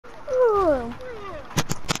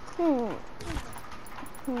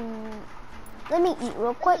Let me eat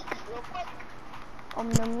real quick.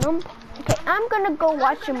 Nom nom. Okay, I'm gonna go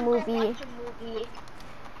watch a movie.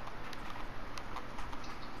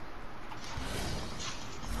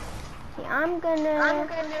 Okay, I'm gonna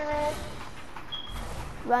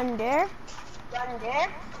run there.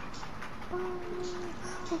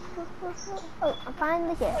 Oh, I'm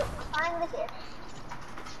finally here. Okay,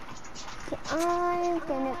 I'm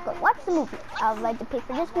gonna go watch the movie. I would like to pay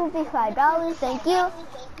for this movie $5. Thank you.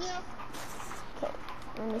 Okay,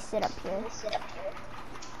 let me sit up here.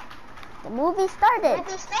 The movie started.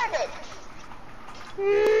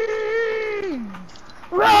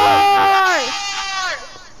 Roar!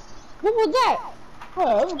 What was that?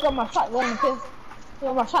 Oh, I got my shotgun and pistol.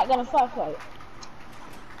 Got my shotgun and flashlight.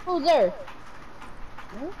 Who's there?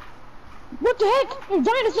 What the heck? There's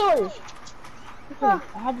dinosaurs! Okay,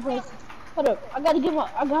 I have to place. Hold up, I gotta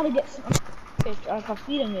get some fish. I can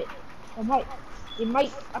feed them it. They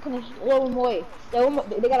might, I can blow them away.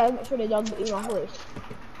 They gotta make sure they don't eat my horse.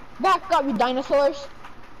 Back up, you dinosaurs!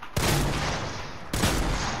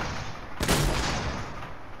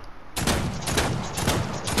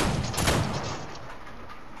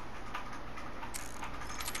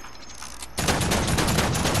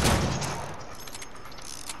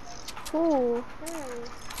 Ooh.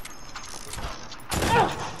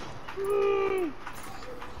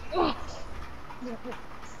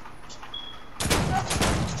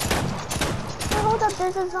 Hold up,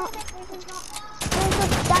 there's a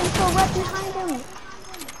dinosaur right behind him.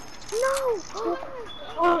 No!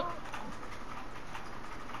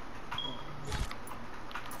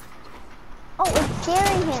 Oh, it's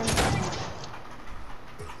scaring him.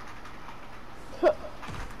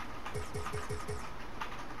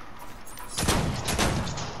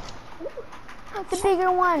 The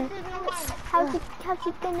bigger one. How's he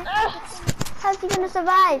gonna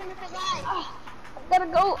survive? I gotta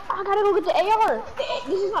go get the AR.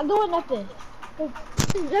 This is not doing nothing.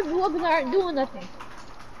 These weapons aren't doing nothing.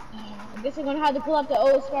 I guess I'm gonna have to pull out the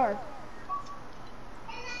old scar.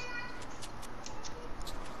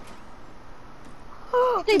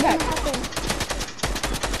 Stay back.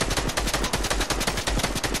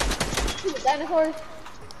 Dinosaurs.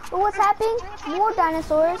 Oh, what's happening? More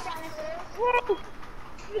dinosaurs.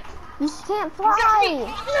 You can't fly.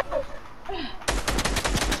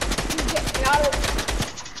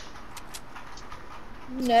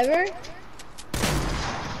 Never.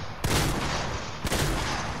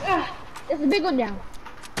 There's a big one down.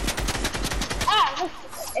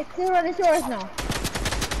 It's Tyrannosaurus now.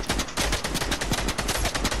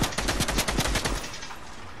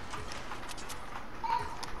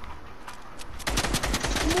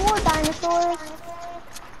 More dinosaurs.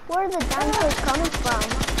 Where are the dinosaurs coming from?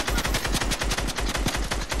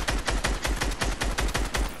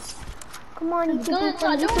 Come on, you can beat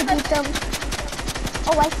them, you can beat them.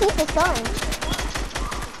 Oh, I see the sun.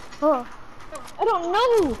 Oh. I don't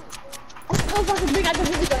know. I don't know if I can bring out the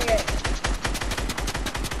movie gun yet.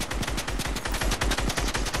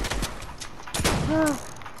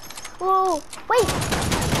 Whoa, wait.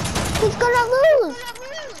 He's gonna lose.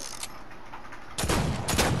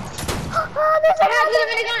 Oh, there's another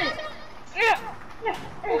gun.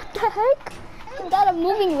 What the heck? Is that a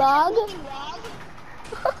moving log?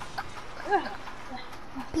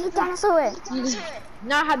 Be a dinosaur.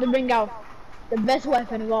 Now I have to bring out the best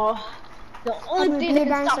weapon of all. The only thing that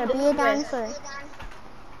can stop this. Be a dinosaur.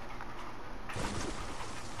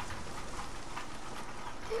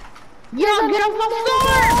 Yeah, get off my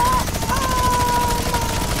sword!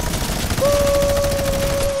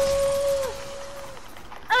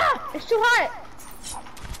 It's too hot!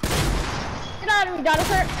 Get out of me,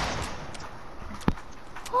 dinosaur!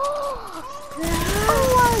 Oh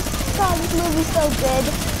my god, this movie's so good.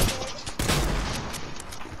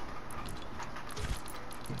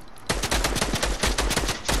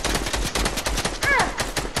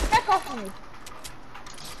 Back off of me!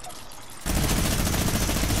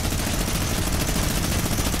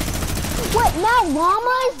 What, now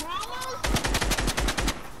llamas?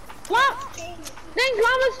 What? Dang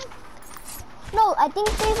llamas? No, I think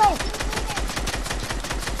they like...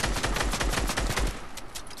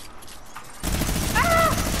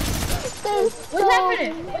 What's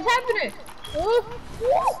happening? What's happening? Oh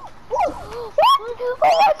my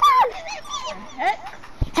god! Heck?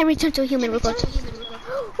 Henry, turn to a human real quick.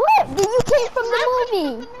 What? You came from the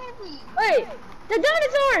movie! Wait, the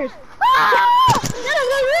dinosaurs! Ah! None of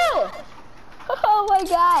them real! Oh my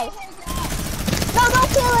god! No, don't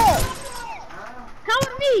kill it! Come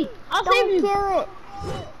with me! I'll save you! Don't kill it!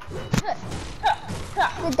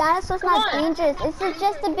 The dinosaur's not dangerous. It's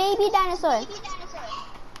just a baby dinosaur.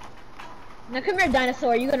 Now come here,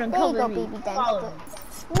 dinosaur. You're gonna There you cover go, me. baby Follow dinosaur.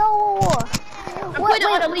 me. No. I'm putting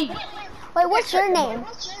on a leash. Wait, what's your name?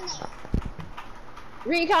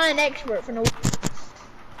 Recon expert for no.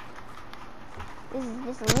 This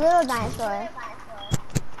is just a little dinosaur.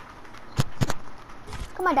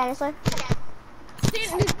 Come on, dinosaur.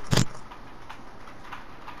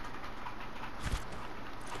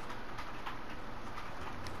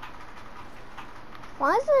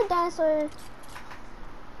 Why is the dinosaur?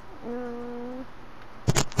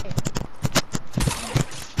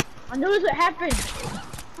 I know what happened.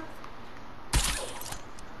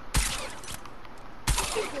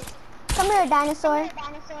 Come here, dinosaur.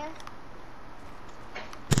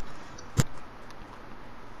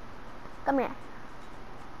 Come here.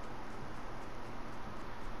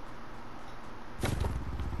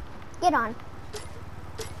 Get on.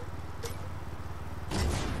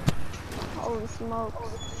 Holy smokes.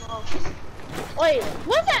 Wait,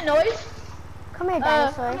 what's that noise? Come here,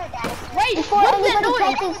 dinosaur. Wait, Before what's that anybody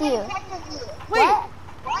noise? touches you. Wait, What?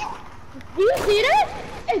 do you see that?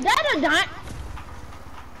 Is that a dot?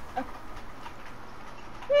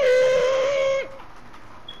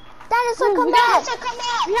 Dinosaur, come back.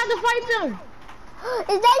 We have to fight them.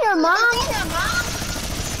 Is that your mom?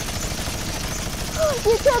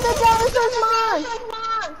 You killed the dinosaur's mom.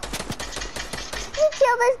 You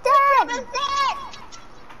killed his dad.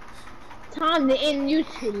 Time to end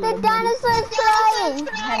YouTube. The dinosaur's crying.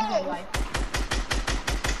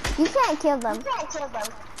 You can't kill them.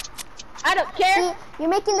 I don't care. See, you're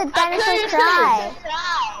making the dinosaur cry.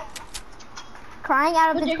 Crying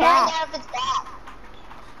out of its back.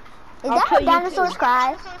 Is that how dinosaurs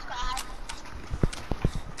cry?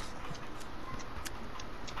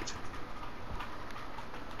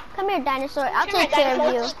 Come here, dinosaur. I'll take care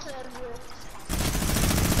of you.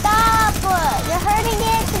 Stop! You're hurting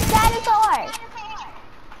it. It's a dinosaur.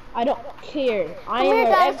 I don't care. I Come here, am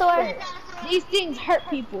an dinosaur. expert. These things hurt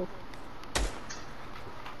people.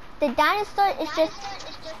 The dinosaur is just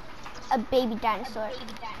a baby dinosaur.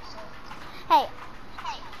 Hey,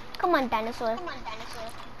 come on, dinosaur.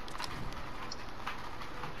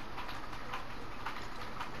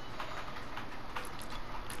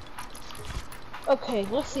 Okay,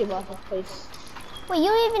 let's see about this place. Wait, you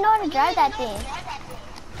don't even know how to drive that thing.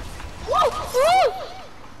 Whoa! Whoa!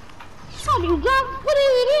 How do you drive? What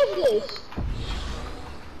is this?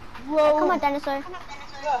 Whoa! Come on, dinosaur.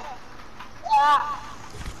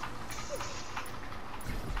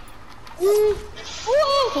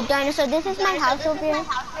 Hey, dinosaur, this is my house over here.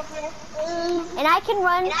 And I can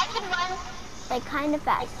run, like, kind of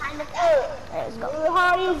fast. Let's go.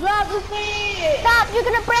 How do you drive this thing? Stop, you're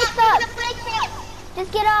gonna break stuff.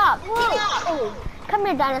 Just get off. Come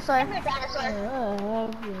here, dinosaur.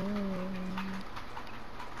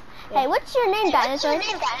 Hey, what's your name, dinosaur?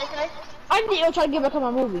 I need to try to get back on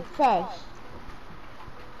my movie. Fast.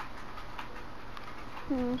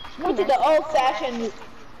 Let me take the old-fashioned.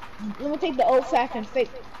 Let me take the old-fashioned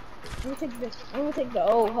fake. Let me take this. Let me take the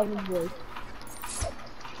old hoverboard.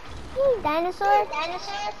 Dinosaur?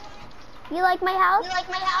 You like my house?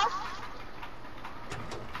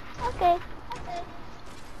 Okay.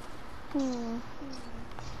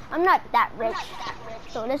 I'm not that rich,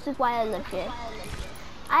 so this is why I live here.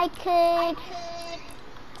 I could...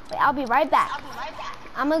 Wait, I'll be right back.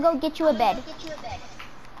 I'm gonna go get you a bed.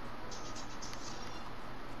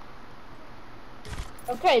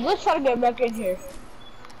 Okay, let's try to get back in here.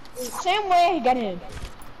 The same way he got in.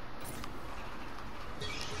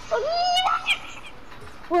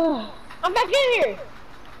 I'm back in here.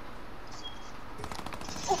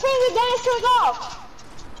 I turned the dinosaurs off.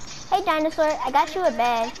 Hey, dinosaur, I got you a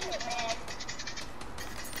bed.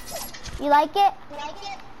 You like it?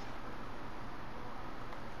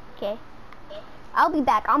 Okay. I'll be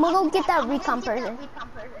back. I'm gonna go get that recon person.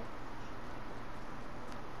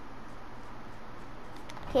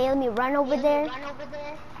 Okay, let me run over there.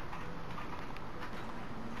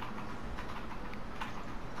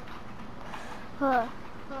 Huh.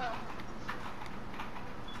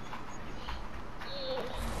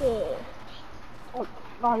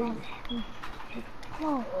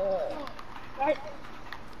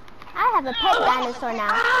 I have a pet dinosaur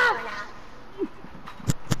now.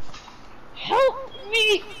 Help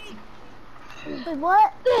me! Wait,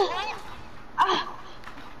 what?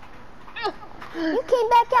 You came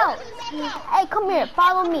back out. Hey, come here.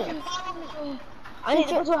 Follow me. I need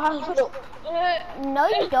to go to the hospital. No,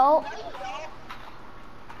 you don't.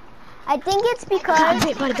 I think it's because... I got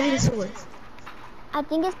bit by dinosaurs. I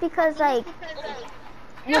think it's because, like,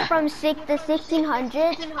 you're from the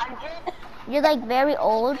 1600s. You're, like, very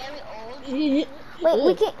old. Wait,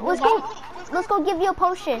 we can... Let's go... let's go give you a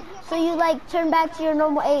potion so you like turn back to your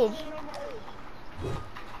normal age.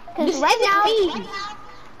 Cause This right now, isn't me.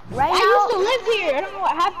 right I now, used to live here. I don't know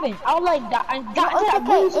what happened. I was like, I got no, to it's that okay.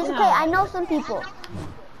 blue It's okay. somehow. I know some people.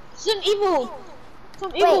 Some evil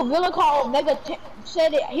villain called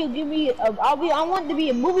said it. He'll give me. I want to be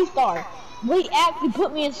a movie star. But he actually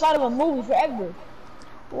put me inside of a movie forever.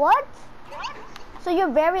 What? So you're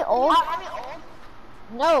very old?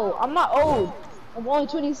 No, I'm not old. I'm only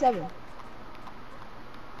 27.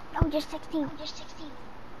 No, you're 16.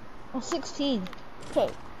 I'm 16. Okay.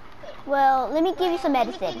 Well, let me give you some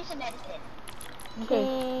medicine. Okay.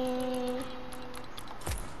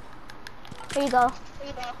 Here you go.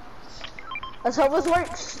 Let's hope this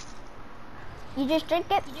works. You just drink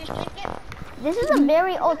it? This is a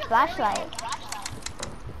very old flashlight.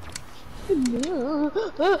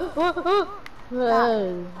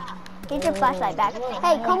 Get your flashlight back.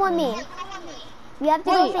 Hey, come with me. We have to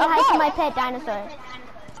go say hi to my pet dinosaur.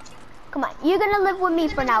 Come on, you're gonna live with me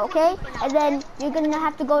for now, okay? And then you're gonna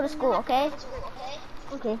have to go to school, okay?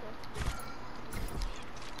 Okay.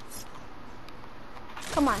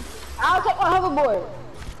 Come on. I'll take my hoverboard.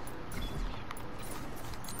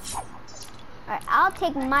 Alright, I'll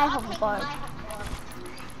take my hoverboard.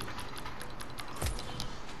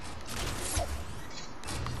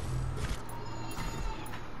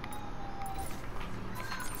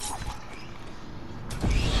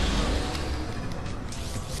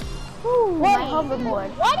 Ooh, my hoverboard.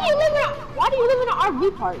 Why do you live in an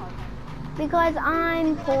RV park? Because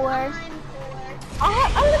I'm poor.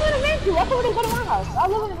 I live in a mansion. Why can't we go to my house? I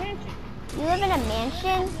live in a mansion. You live in a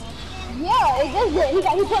mansion? Yeah, it does it. He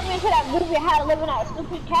put me into that movie how to live in that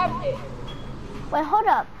stupid cabinet. Wait, hold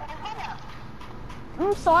up.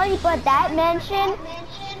 I'm sorry, but that mansion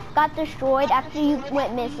got destroyed after you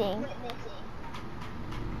went missing.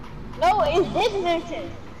 No, it's this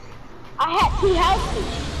mansion. I had 2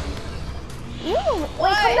 houses. Wait,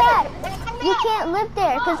 come back. You can't live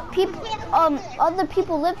there because other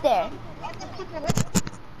people live there.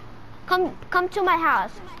 Come to my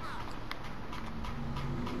house.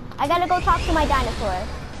 I gotta go talk to my dinosaur.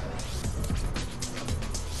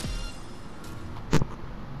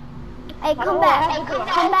 Hey, come back.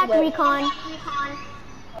 Come back, Recon.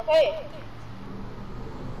 Okay.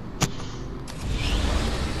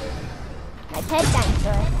 My pet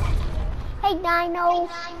dinosaur. Hey, Dino.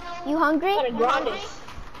 You hungry?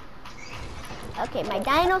 Okay, my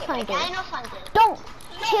dino's hungry. Don't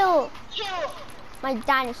kill my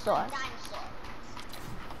dinosaur.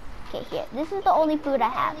 Okay, here. This is the only food I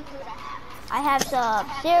have. I have some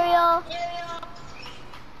cereal.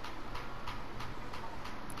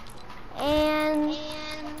 And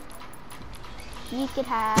you could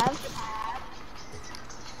have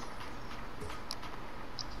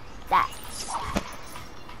that.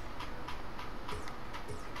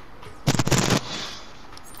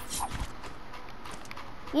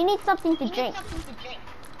 You need something to drink.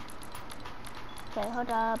 Okay, hold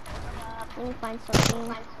up. Let me find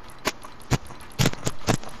something.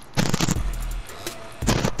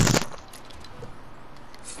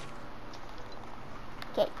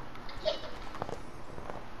 Okay.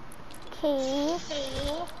 Okay.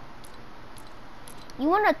 You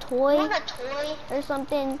want a toy or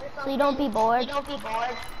something so you don't be bored?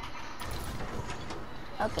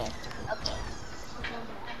 Okay.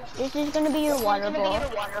 This is gonna be your water bowl.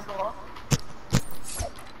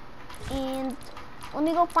 And let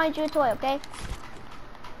me go find you a toy, okay?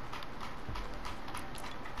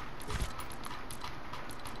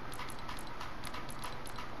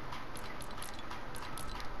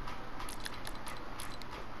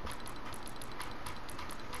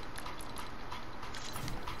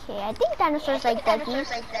 Okay, I think dinosaurs like Dougie.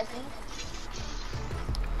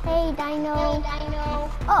 Hey, Dino.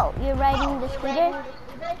 Oh, you're riding the scooter?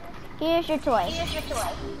 Here's your toy.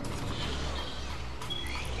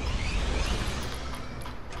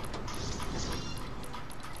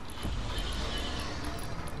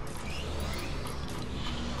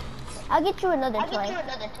 I'll get you another toy.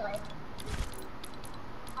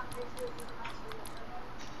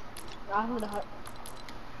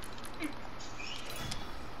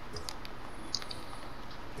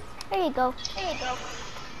 There you go.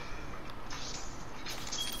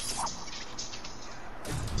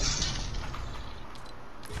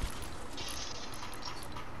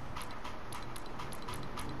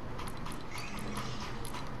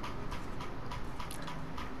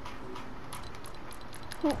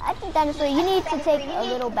 I think dinosaur, you need to take a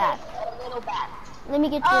little bath. Let me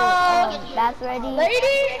get your bath ready.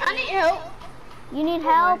 Lady, I need help. You need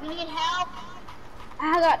help?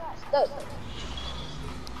 I got stuck.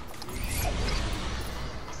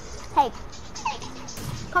 Hey,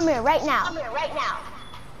 come here right now.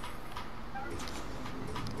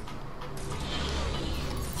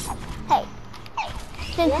 Hey,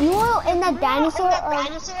 since you and the dinosaur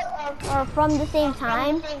are from the same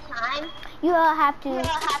time, you all have to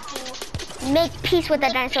make peace with the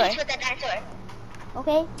dinosaur.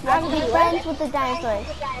 Okay? You have to be friends with the dinosaurs.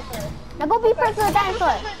 Now go be friends with the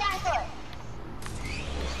dinosaur.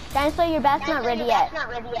 Dinosaur, your bath's not ready yet.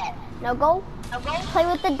 Now go play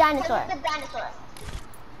with the dinosaur.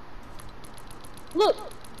 Look.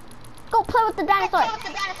 Go play with the dinosaur.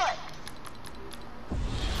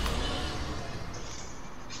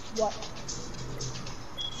 What?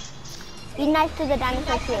 Be nice to the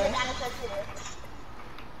dinosaur too.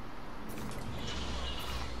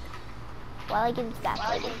 While I get his bath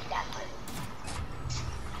ready.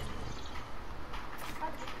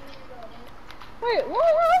 Wait, where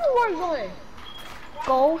are the words going?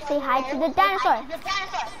 Go say hi to the dinosaur.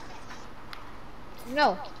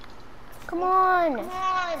 No. Come on.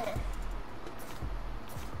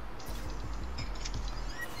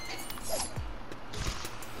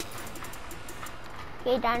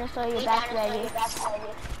 Okay, dinosaur, your bath's ready.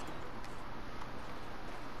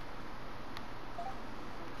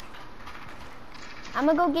 I'm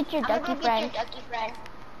gonna go get your ducky friend.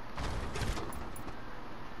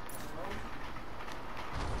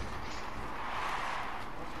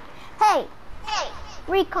 Hey,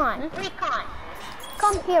 Recon,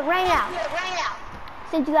 come here right now.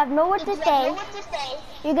 Since you have nowhere to stay,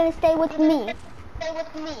 you're gonna stay with me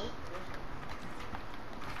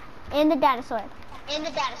and the dinosaur.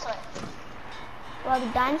 Well, the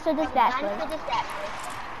dinosaur does that.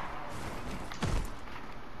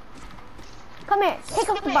 Come here, pick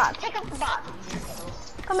up the box.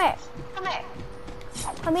 Come here.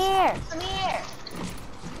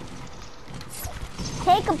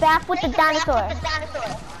 Take a bath with the dinosaur.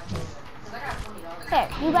 Here,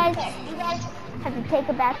 you guys have to take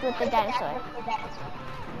a bath with the dinosaur.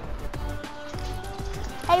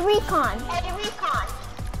 Hey, Recon.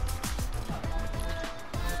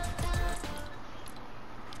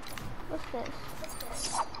 What's this?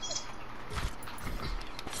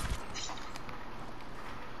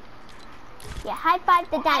 Yeah, high five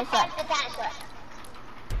the dinosaur.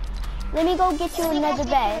 Let me go get you another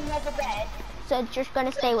bed. So it's just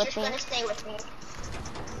gonna stay with me.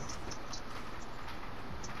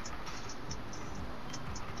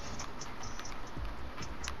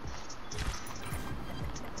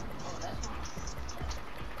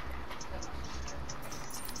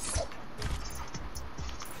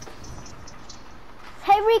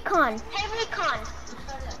 Hey Recon.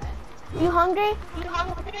 You hungry?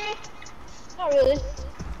 Not really.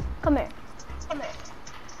 Come here.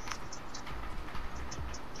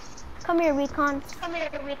 Come here, Recon.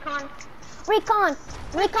 Recon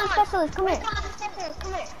specialist, come here.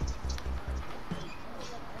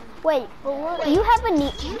 Wait, do you have a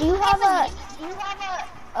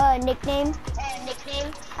nickname?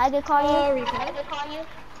 I could call you?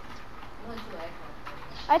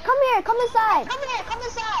 Alright, come here, come inside.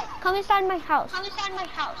 Come inside my house.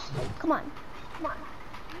 Come on.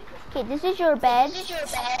 Okay, this is your bed.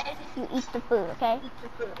 You eat the food, okay?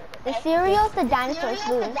 The cereal's the dinosaur's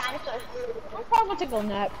food. I'm probably gonna take a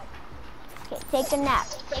nap. Okay, take a nap.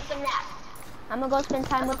 I'm gonna go spend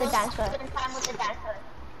time with the dinosaur.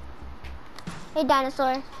 Hey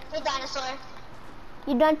dinosaur.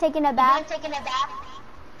 You done taking a bath?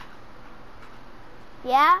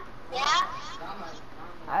 Yeah?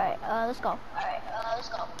 Alright, let's go.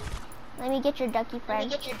 Let me get your ducky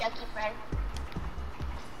friend.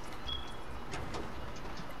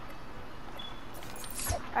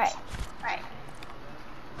 Alright.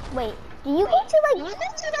 Wait, do you go to like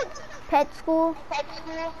pet school? I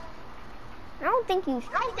don't think you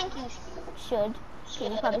should. Okay,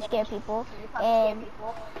 you probably scare people. And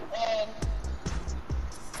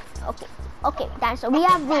okay, dinosaur, we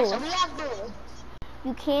have rules.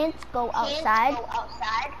 You can't go outside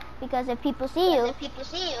because if people see you,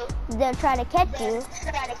 they'll try to catch you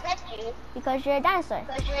because you're a dinosaur.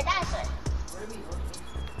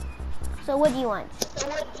 So what do you want?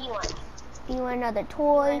 Do you want another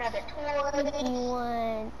toy? Do you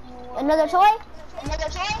want another toy?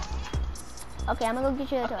 Okay, I'm gonna go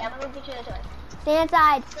get you a toy. Stay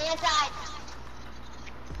inside.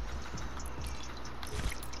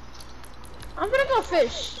 I'm gonna go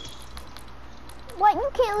fish. What? You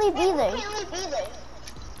can't leave either.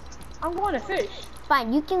 I'm going to fish.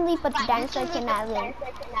 Fine, you can leave, but the dinosaur cannot leave.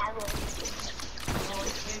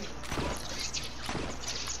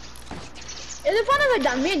 Is it fun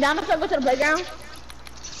if me and dinosaur go to the playground?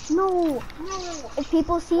 No. If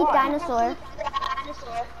people see dinosaur,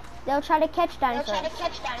 They'll try to catch dinosaurs.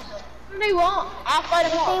 No, they won't. I'll fight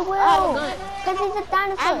them Yes, off. they will. I have a gun. Because he's a I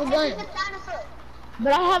have a dinosaur. gun.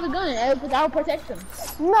 But I have a gun. I'll protect them.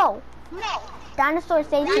 No. Dinosaur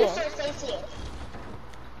stays here.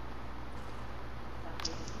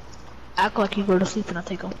 Act like you go to sleep and I'll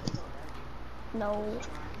take them. No.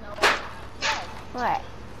 Alright.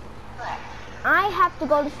 I have to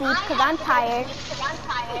go to sleep because I'm tired.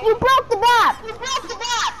 You broke the map!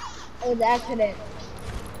 It was an accident.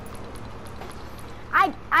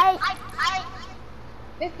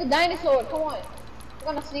 It's the dinosaur. Come on. We're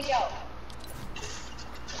gonna sneak out.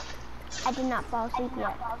 I did not fall asleep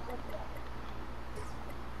yet.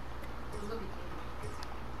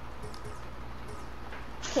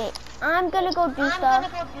 Okay, I'm gonna go do stuff.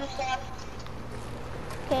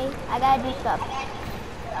 Okay, I gotta do stuff.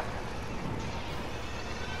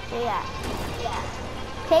 So yeah.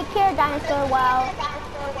 Take care, dinosaur. Wow.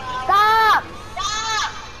 Stop!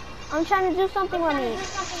 I'm trying to do something on me.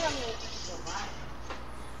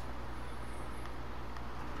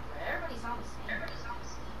 Everybody sounds the same.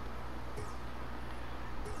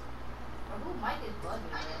 Who mic is bugging,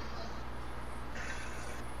 bro?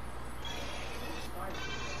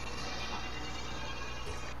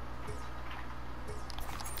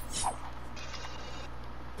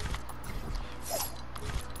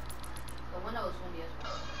 The one that was windy as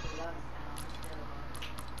well.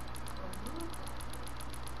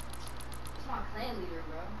 It's my clan leader,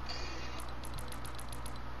 bro.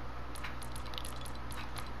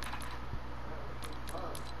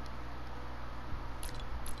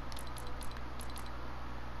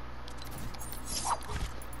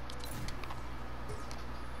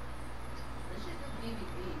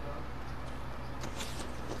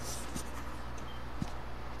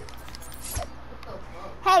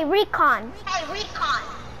 Hey, recon.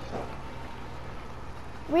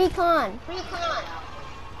 Recon.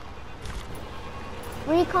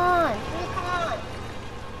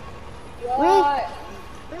 What?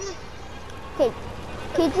 Okay,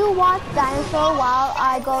 could you watch dinosaur while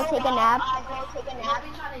I go take a nap?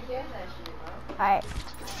 Alright.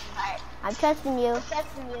 I'm trusting you.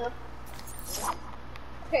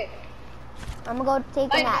 Okay. I'm gonna go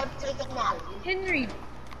take a nap. Henry.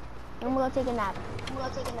 I'm gonna go take a nap.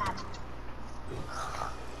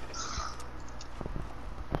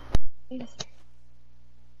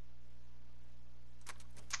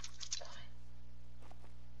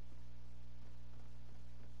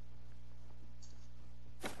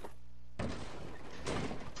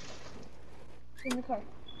 In the car.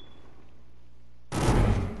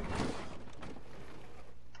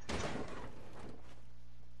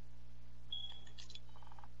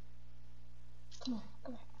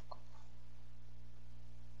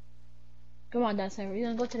 Come on, dinosaur. We're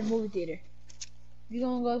gonna go to the movie theater. We're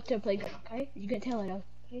gonna go to the playground, okay? You can tell it,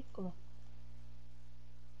 okay? Come on.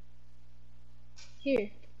 Here.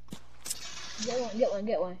 Get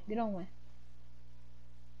one. Get on one.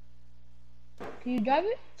 Can you drive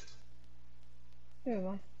it? Here,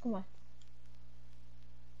 man. Come on.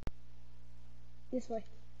 This way.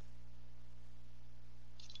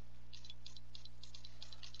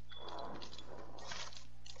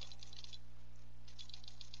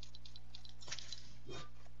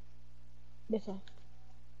 This way.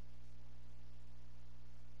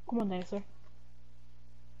 Come on, dinosaur.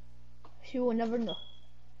 She will never know.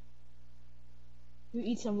 You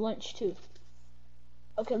eat some lunch too.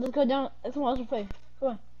 Okay, let's go down. Come on, let's play. Come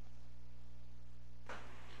on.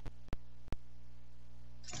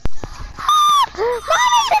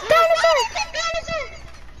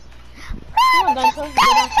 Come on, dinosaur.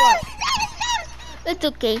 Go down slide. It's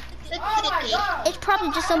okay. It's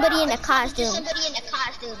probably just somebody in a costume.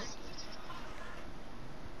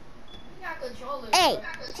 Hey,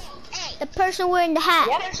 the person wearing the hat.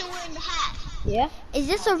 Yeah? Is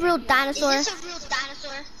this a real dinosaur?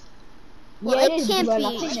 Well, Yeah, it can't but be.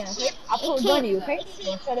 I'll put a gun on you, okay?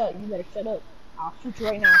 No, shut up. You better shut up. I'll shoot you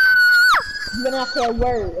right now. You better not say a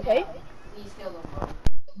word, okay?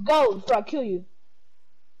 Go before I kill you.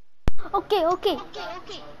 Okay.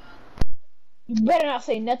 You better not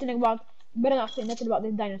say nothing about.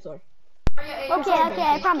 This dinosaur. Okay,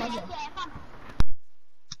 I promise.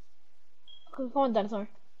 Come on, dinosaur.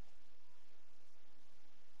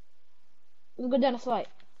 Let's go down the slide.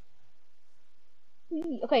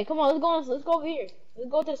 Okay, come on. Let's go over here. Let's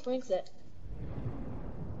go to the swing set.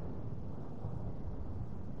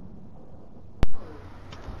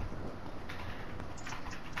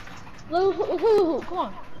 Come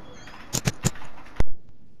on.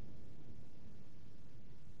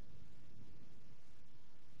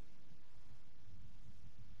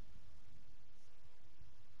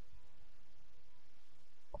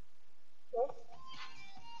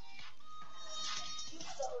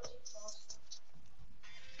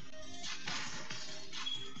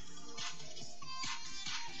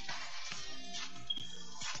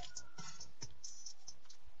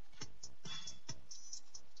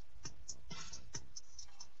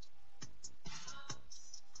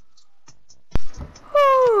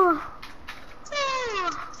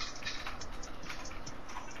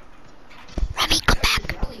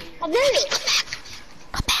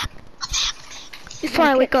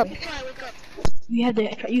 trying to wake up. You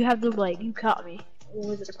have to like, you caught me. When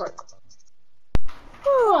we was at the park.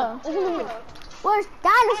 Where's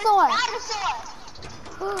dinosaur?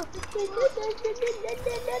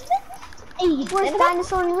 Hey, Where's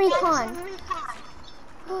dinosaur and recon?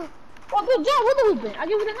 Oh, good job with the hooping. I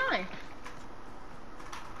give it a 9.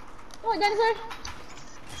 Come on, dinosaur.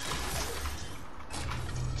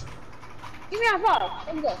 Give me that photo.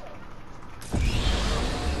 Let's go.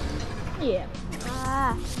 Yeah.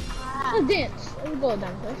 Let's dance. Let's go,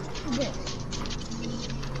 dinosaur. Let's dance.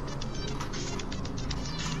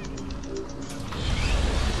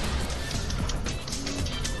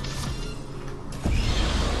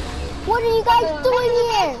 What are you guys doing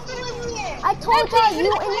here? I told y'all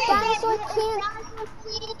you and dinosaur can't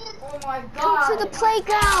Oh my god. come to the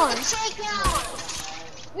playground.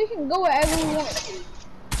 We can go wherever we want.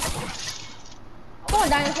 Come on,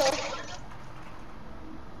 dinosaur.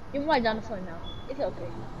 You're my dinosaur now. It's okay.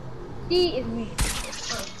 He is me.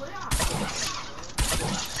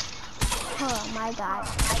 Oh my god.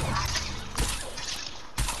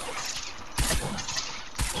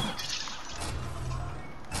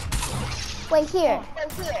 Wait, here.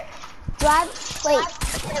 Drive. Wait.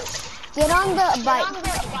 Get on the bike.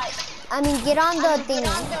 I mean, get on the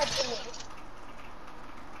thingy.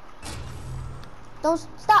 Don't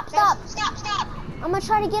stop. I'm gonna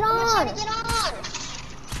try to get on.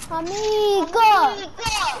 Amigo.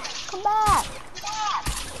 Come back.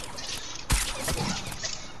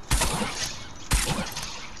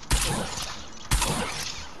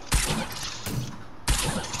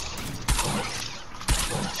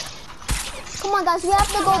 Come on, guys, we have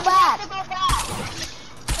to go back.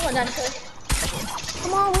 Come on, dinosaur.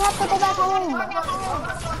 Come on, we have to go back home.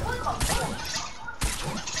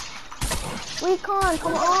 Recon,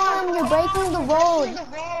 come on, you're breaking the road.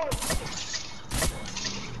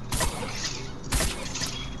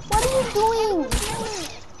 What are you doing?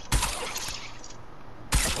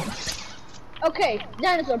 Okay,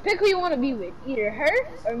 dinosaur, pick who you want to be with. Either her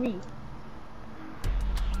or me.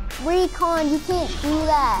 Recon, you can't do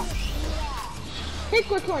that. Pick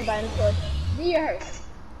which one, dinosaur. Me or her.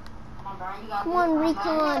 Come on,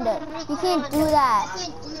 Recon. You can't do that.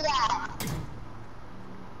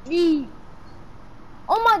 Me.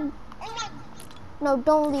 Oh my. No,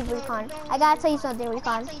 don't leave, Recon. I gotta tell you something,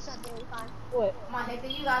 Recon. What? Come on, Hector,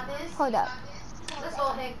 you got this. Hold up. Let's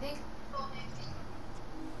go, Hector.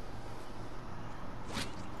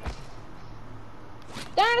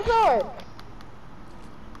 Dinosaur!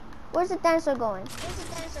 Where's the dinosaur going?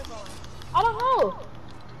 I don't know.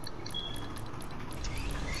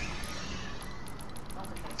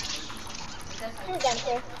 Here,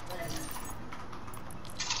 dinosaur.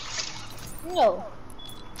 No.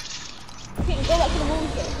 Okay, go back to the movie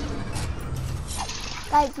theater.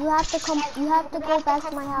 Guys, you have to come. You have to go back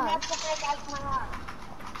to my house.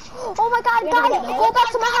 Oh my God, guys, go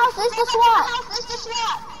back to my house. It's the SWAT.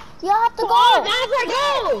 You have to Come go. on, dinosaur,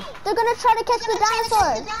 go! They're gonna try to catch the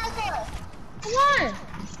dinosaurs. Come on.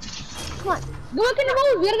 Come on. Go back in the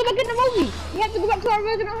movie. We gotta go back in the movie. We have to go back to our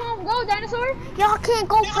original home. Go, dinosaur. Y'all can't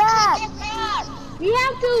go back. We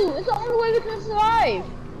have to. It's the only way we can survive.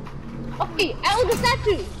 Okay, out with the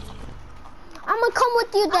statue. I'm gonna come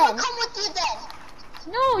with you then.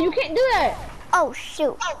 No, you can't do that. Oh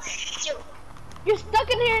shoot. You're stuck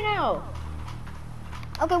in here now.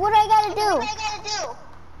 Okay, what do I gotta do?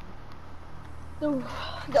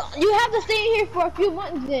 You have to stay in here for a few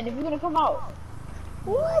months then if you're gonna come out.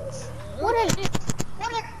 What? What is?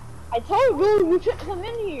 I told you, you shouldn't come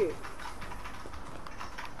in here.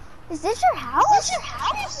 Is this your house?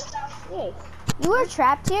 Yes. You were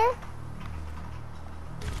trapped here?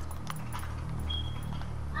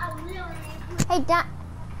 Hey,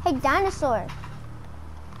 dinosaur.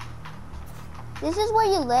 This is where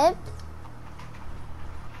you lived?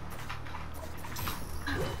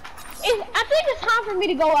 I think it's time for me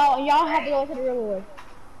to go out and y'all have to go to the real world.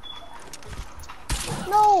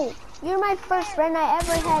 No, you're my first friend I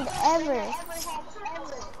ever had ever.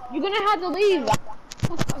 You're gonna have to leave.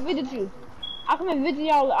 I'll come visit you. I'll come and visit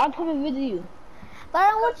y'all. I'll come and visit you. But I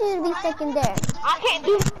don't want you to be stuck in there. I can't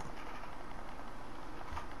do.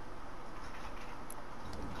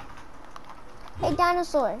 Hey,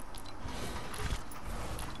 dinosaur.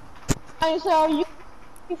 Dinosaur,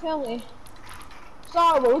 your family.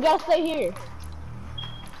 Sorry, but we gotta stay here.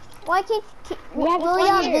 Why can't We have to will stay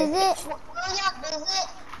y'all here. visit?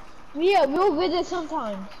 Yeah, we'll visit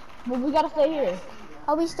sometimes, but we gotta stay here.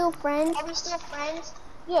 Are we still friends?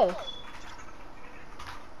 Yes.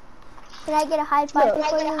 Can I get a high five Yeah.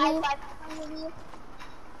 before you leave?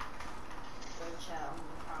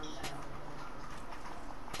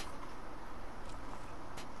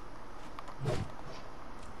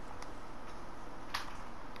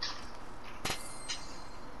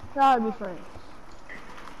 That would be friends.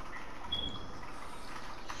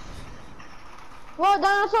 Well,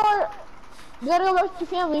 dinosaur, you gotta go back to your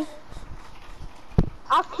family.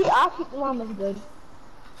 I'll keep the llamas good.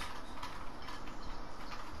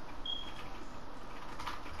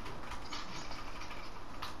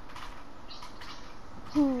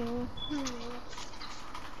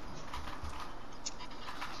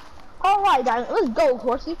 Alright, dinosaur, let's go,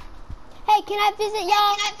 horsey. Hey, can I visit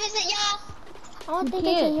y'all? I don't think I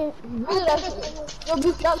can hear. You'll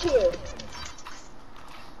be stuck here.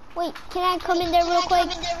 Wait, can I come in there real quick?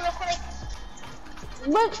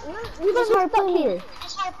 But you're gonna be stuck here.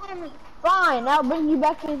 Fine, I'll bring you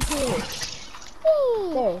back in here.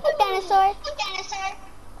 There. Hey, dinosaur.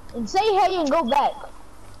 And say hey and go back.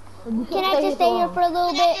 Can I just stay here for a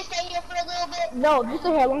little bit? No, just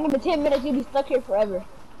stay here longer than 10 minutes. You'll be stuck here forever.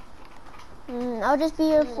 I'll just be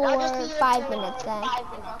here for 5 minutes then.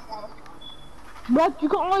 But you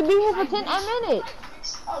can only be here for 10 minutes.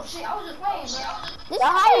 Oh shit, I was just playing, bro. This is The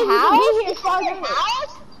highest your you can house? be here is 5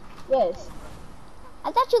 minutes. Yes.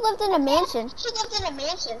 I thought you lived in a mansion.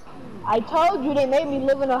 I told you they made me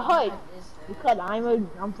live in a hut because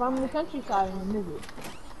I'm from the countryside in the movie.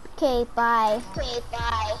 Okay, bye.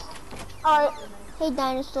 Alright. Hey,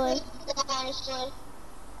 dinosaur.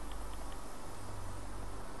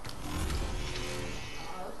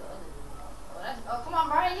 Oh, come on,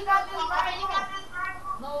 Brian, you got this, Brian.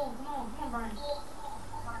 No, come on, Brian.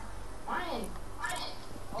 Brian.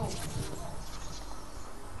 Oh.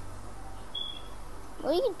 What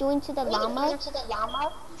are you doing to the llama?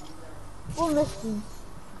 We'll miss you.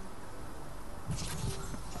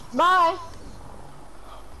 Bye.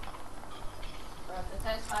 Bro, the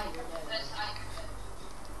test tiger,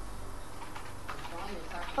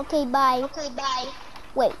 Okay, bye.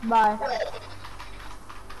 Wait. Bye.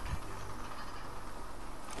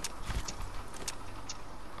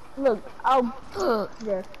 Look, I'll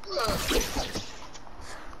there.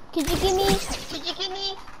 Could you give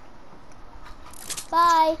me?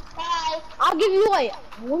 Bye. I'll give you wait.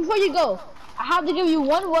 Before you go, I have to give you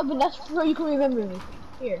one weapon that's so you can remember me.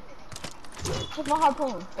 Here. Take my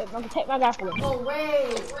harpoon. Take my grappling. Oh,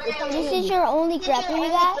 wait. This is your only grappling you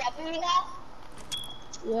got?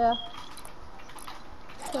 Yeah.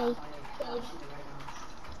 Okay.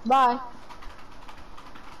 Bye.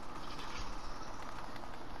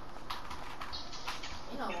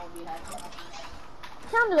 You know, won't be happy.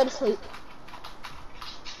 Time to go to sleep.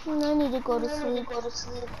 I need to go to sleep.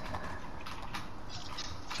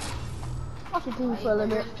 Watch the TV for a little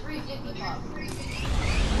bit. 350 pop.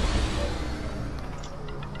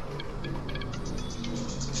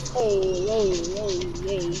 I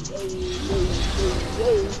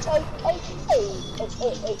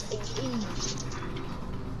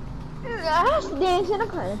was dancing. I'm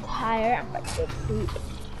kind of tired. I'm about to go to sleep.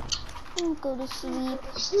 Go to sleep.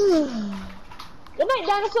 Good night,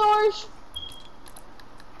 dinosaurs.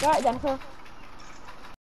 Good night, dinosaur.